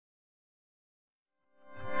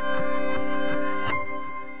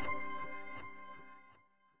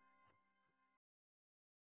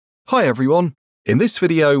Hi everyone! In this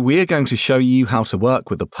video we're going to show you how to work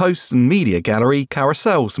with the Posts and Media Gallery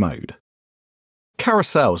Carousels mode.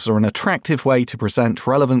 Carousels are an attractive way to present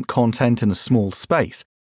relevant content in a small space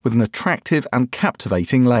with an attractive and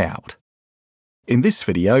captivating layout. In this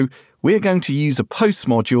video, we're going to use a Posts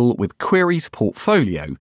module with Query to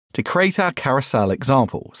Portfolio to create our carousel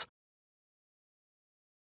examples.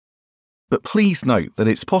 But please note that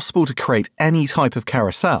it's possible to create any type of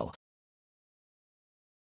carousel,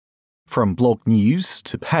 from blog news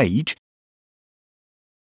to page,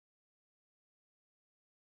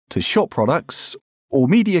 to shop products, or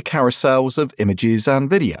media carousels of images and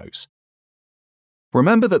videos.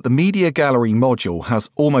 Remember that the Media Gallery module has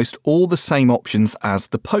almost all the same options as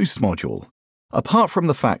the Post module, apart from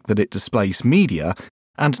the fact that it displays media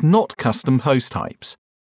and not custom post types.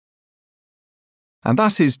 And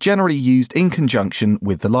that is generally used in conjunction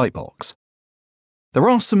with the lightbox. There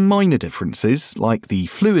are some minor differences, like the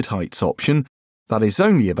fluid heights option, that is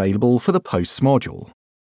only available for the Posts module.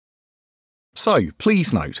 So,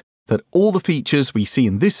 please note that all the features we see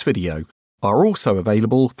in this video are also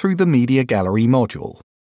available through the Media Gallery module.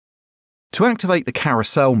 To activate the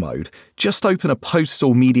carousel mode, just open a Posts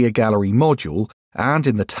or Media Gallery module and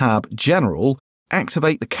in the tab General,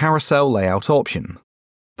 activate the Carousel Layout option.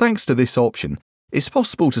 Thanks to this option, it's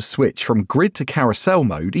possible to switch from grid to carousel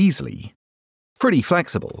mode easily. Pretty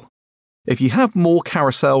flexible. If you have more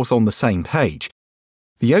carousels on the same page,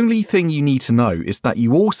 the only thing you need to know is that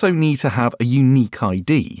you also need to have a unique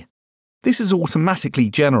ID. This is automatically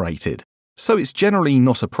generated, so it's generally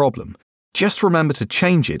not a problem. Just remember to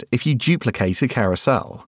change it if you duplicate a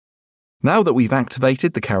carousel. Now that we've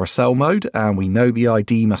activated the carousel mode and we know the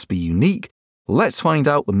ID must be unique, let's find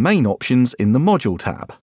out the main options in the Module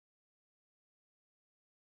tab.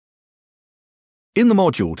 In the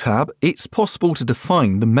Module tab, it's possible to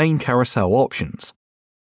define the main carousel options.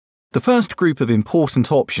 The first group of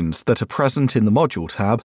important options that are present in the Module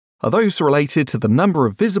tab are those related to the number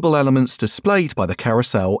of visible elements displayed by the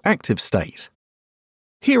carousel active state.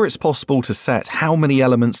 Here it's possible to set how many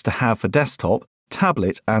elements to have for desktop,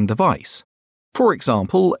 tablet, and device. For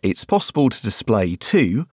example, it's possible to display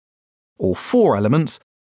 2 or 4 elements,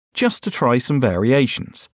 just to try some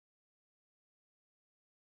variations.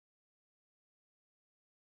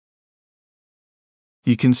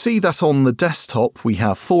 You can see that on the desktop we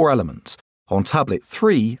have 4 elements, on tablet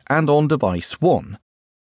 3 and on device 1.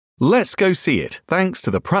 Let's go see it thanks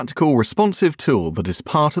to the practical responsive tool that is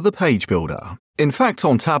part of the page builder. In fact,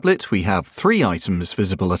 on tablet we have 3 items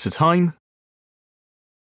visible at a time,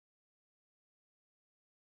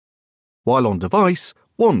 while on device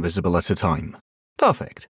 1 visible at a time.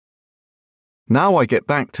 Perfect. Now I get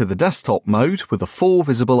back to the desktop mode with the 4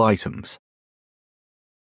 visible items.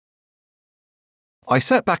 I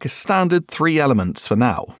set back a standard 3 elements for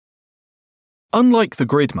now. Unlike the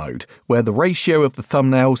grid mode, where the ratio of the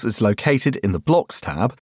thumbnails is located in the Blocks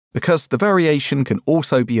tab, because the variation can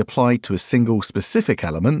also be applied to a single specific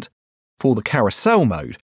element, for the carousel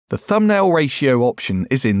mode, the thumbnail ratio option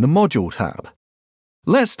is in the Module tab.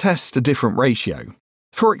 Let's test a different ratio.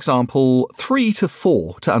 For example, 3 to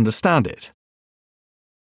 4 to understand it.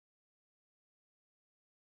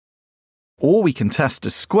 Or we can test a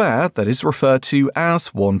square that is referred to as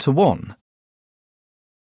 1 to 1.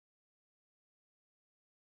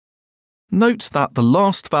 Note that the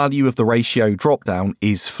last value of the ratio dropdown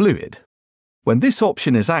is fluid. When this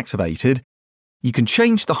option is activated, you can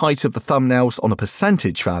change the height of the thumbnails on a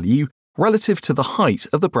percentage value relative to the height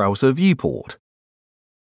of the browser viewport.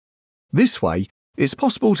 This way, it's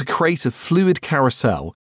possible to create a fluid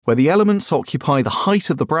carousel where the elements occupy the height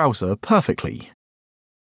of the browser perfectly.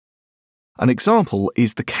 An example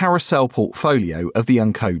is the carousel portfolio of the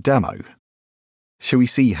Uncode demo. Shall we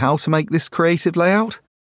see how to make this creative layout?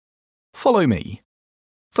 Follow me.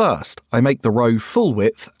 First, I make the row full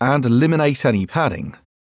width and eliminate any padding.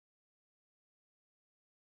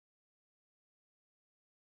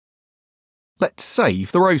 Let's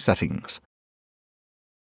save the row settings.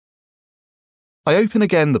 I open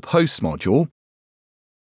again the Posts module,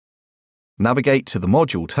 navigate to the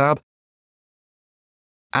Module tab,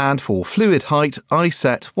 and for fluid height I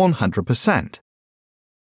set 100%.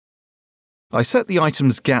 I set the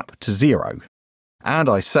item's gap to 0, and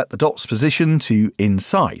I set the dot's position to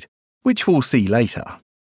inside, which we'll see later.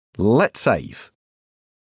 Let's save.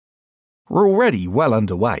 We're already well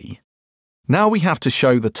underway. Now we have to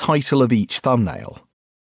show the title of each thumbnail.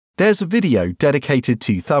 There's a video dedicated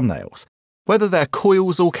to thumbnails, whether they're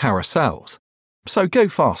coils or carousels, so go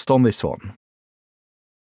fast on this one.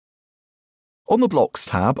 On the Blocks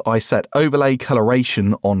tab, I set Overlay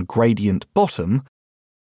Coloration on Gradient Bottom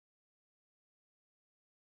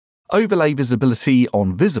overlay visibility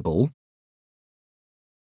on visible,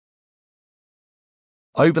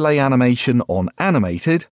 overlay animation on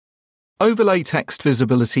animated, overlay text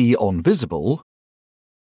visibility on visible,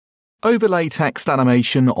 overlay text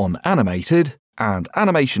animation on animated, and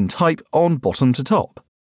animation type on bottom to top.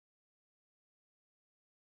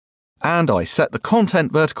 And I set the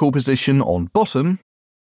content vertical position on bottom.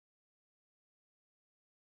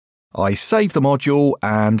 I save the module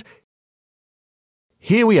and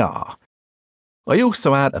here we are. I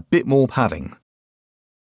also add a bit more padding.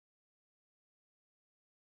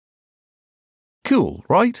 Cool,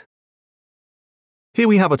 right? Here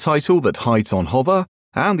we have a title that hides on hover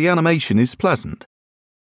and the animation is pleasant.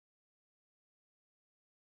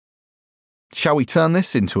 Shall we turn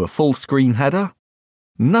this into a full screen header?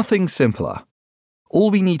 Nothing simpler. All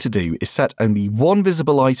we need to do is set only one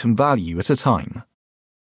visible item value at a time.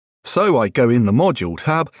 So I go in the Module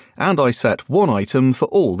tab and I set one item for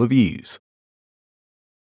all the views.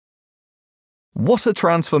 What a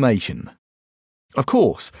transformation! Of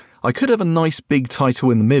course, I could have a nice big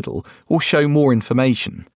title in the middle or show more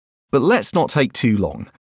information, but let's not take too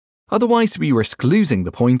long, otherwise we risk losing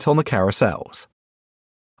the point on the carousels.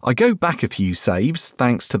 I go back a few saves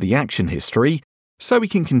thanks to the action history, so we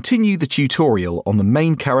can continue the tutorial on the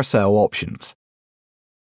main carousel options.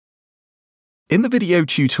 In the video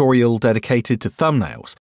tutorial dedicated to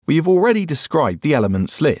thumbnails, we have already described the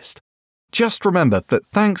elements list. Just remember that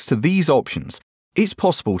thanks to these options, it's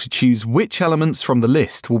possible to choose which elements from the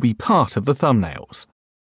list will be part of the thumbnails.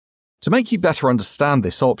 To make you better understand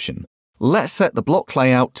this option, let's set the block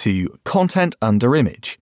layout to Content under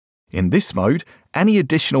Image. In this mode, any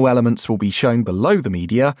additional elements will be shown below the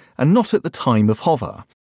media and not at the time of hover.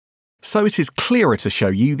 So it is clearer to show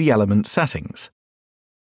you the element settings.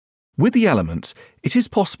 With the elements, it is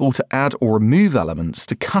possible to add or remove elements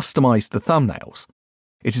to customize the thumbnails.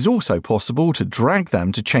 It is also possible to drag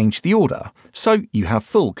them to change the order, so you have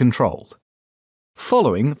full control.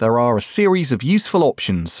 Following, there are a series of useful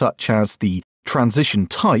options such as the transition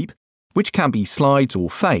type, which can be slides or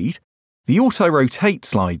fade, the auto-rotate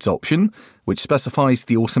slides option, which specifies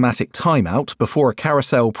the automatic timeout before a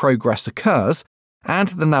carousel progress occurs, and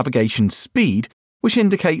the navigation speed, which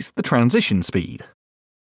indicates the transition speed.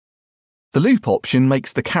 The loop option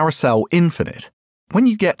makes the carousel infinite. When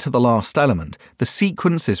you get to the last element, the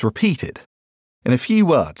sequence is repeated. In a few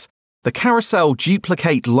words, the carousel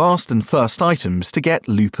duplicate last and first items to get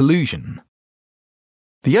loop illusion.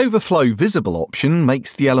 The overflow visible option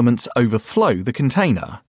makes the elements overflow the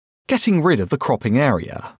container, getting rid of the cropping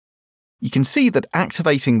area. You can see that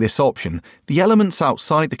activating this option, the elements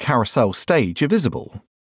outside the carousel stage are visible.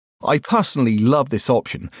 I personally love this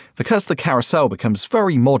option because the carousel becomes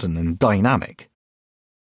very modern and dynamic.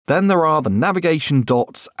 Then there are the navigation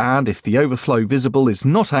dots and if the overflow visible is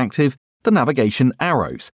not active, the navigation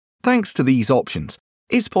arrows. Thanks to these options,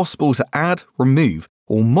 it's possible to add, remove,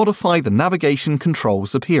 or modify the navigation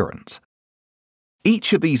control's appearance.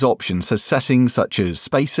 Each of these options has settings such as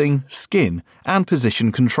spacing, skin, and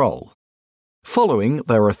position control. Following,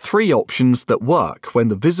 there are three options that work when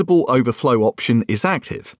the visible overflow option is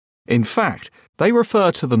active. In fact, they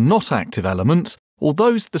refer to the not active elements or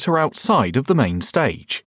those that are outside of the main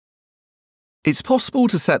stage. It's possible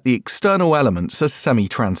to set the external elements as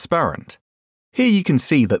semi-transparent. Here you can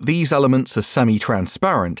see that these elements are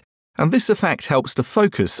semi-transparent, and this effect helps to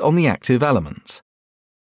focus on the active elements.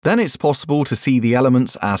 Then it's possible to see the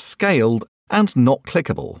elements as scaled and not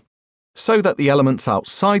clickable, so that the elements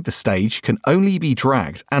outside the stage can only be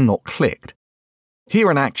dragged and not clicked. Here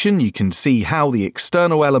in action you can see how the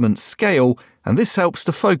external elements scale, and this helps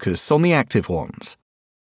to focus on the active ones.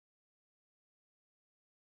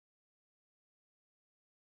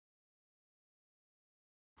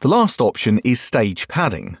 The last option is stage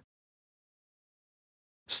padding.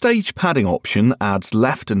 Stage padding option adds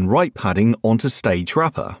left and right padding onto stage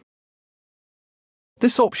wrapper.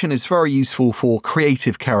 This option is very useful for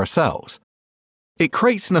creative carousels. It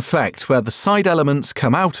creates an effect where the side elements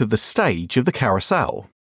come out of the stage of the carousel.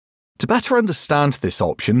 To better understand this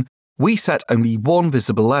option, we set only one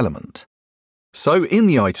visible element. So in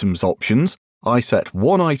the items options, I set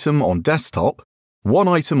one item on desktop, one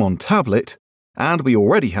item on tablet, and we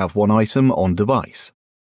already have one item on device.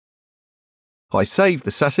 I save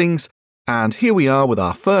the settings, and here we are with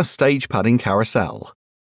our first stage padding carousel.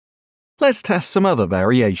 Let's test some other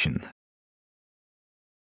variation.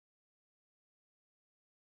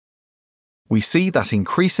 We see that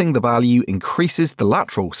increasing the value increases the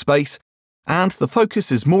lateral space, and the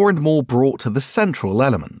focus is more and more brought to the central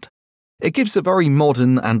element. It gives a very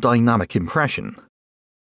modern and dynamic impression.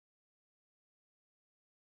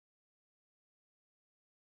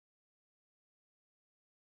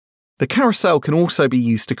 The carousel can also be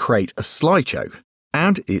used to create a slideshow,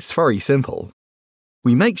 and it's very simple.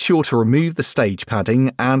 We make sure to remove the stage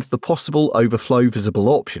padding and the possible overflow visible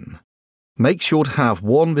option. Make sure to have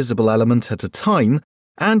one visible element at a time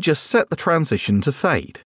and just set the transition to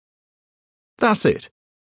fade. That's it.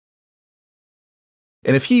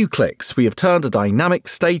 In a few clicks, we have turned a dynamic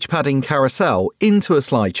stage padding carousel into a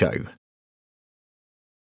slideshow.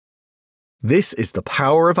 This is the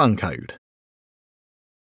power of Uncode.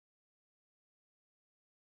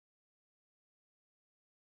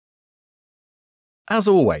 As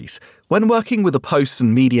always, when working with a posts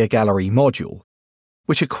and media gallery module,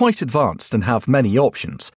 which are quite advanced and have many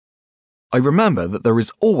options, I remember that there is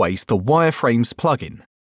always the wireframes plugin.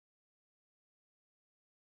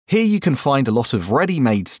 Here you can find a lot of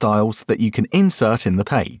ready-made styles that you can insert in the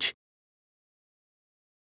page.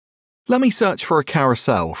 Let me search for a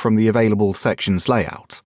carousel from the available sections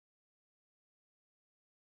layout.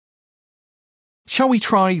 Shall we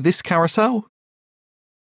try this carousel?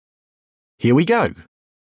 Here we go.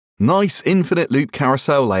 Nice infinite loop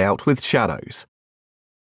carousel layout with shadows.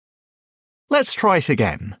 Let's try it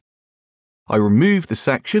again. I remove the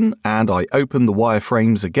section and I open the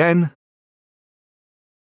wireframes again.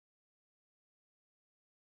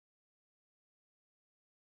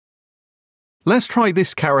 Let's try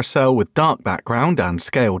this carousel with dark background and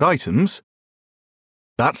scaled items.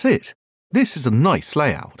 That's it. This is a nice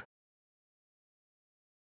layout.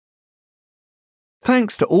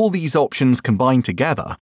 Thanks to all these options combined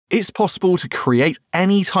together, it's possible to create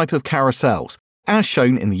any type of carousels, as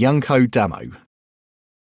shown in the Uncode demo.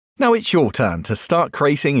 Now it's your turn to start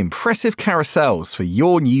creating impressive carousels for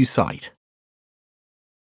your new site.